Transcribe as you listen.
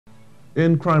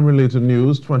In crime-related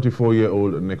news,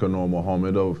 24-year-old Nicanor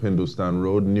Mohammed of Hindustan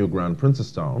Road, New Grand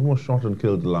Princestown, was shot and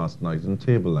killed last night in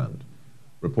Tableland.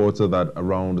 Reports are that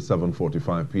around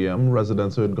 7:45 p.m.,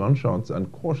 residents heard gunshots and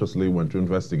cautiously went to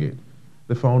investigate.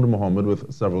 They found Mohammed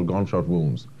with several gunshot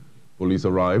wounds. Police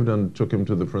arrived and took him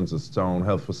to the Princestown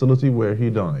Health Facility where he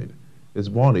died. His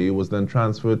body was then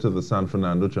transferred to the San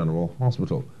Fernando General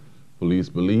Hospital. Police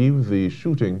believe the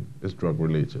shooting is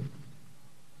drug-related.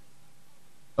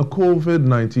 A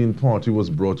COVID-19 party was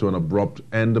brought to an abrupt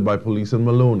end by police in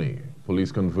Maloney.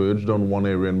 Police converged on one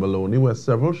area in Maloney where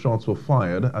several shots were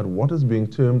fired at what is being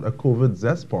termed a COVID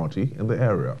zest party in the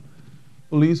area.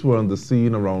 Police were on the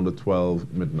scene around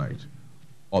 12 midnight.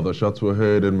 Other shots were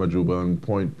heard in Majuba and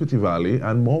Point Pity Valley,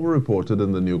 and more were reported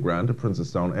in the New Grand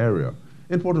Princestown area.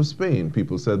 In Port of Spain,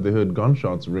 people said they heard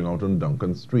gunshots ring out on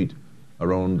Duncan Street.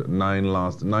 Around 9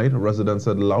 last night, residents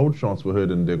said loud shots were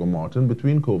heard in Diego Martin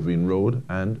between Covine Road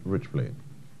and Rich Plain.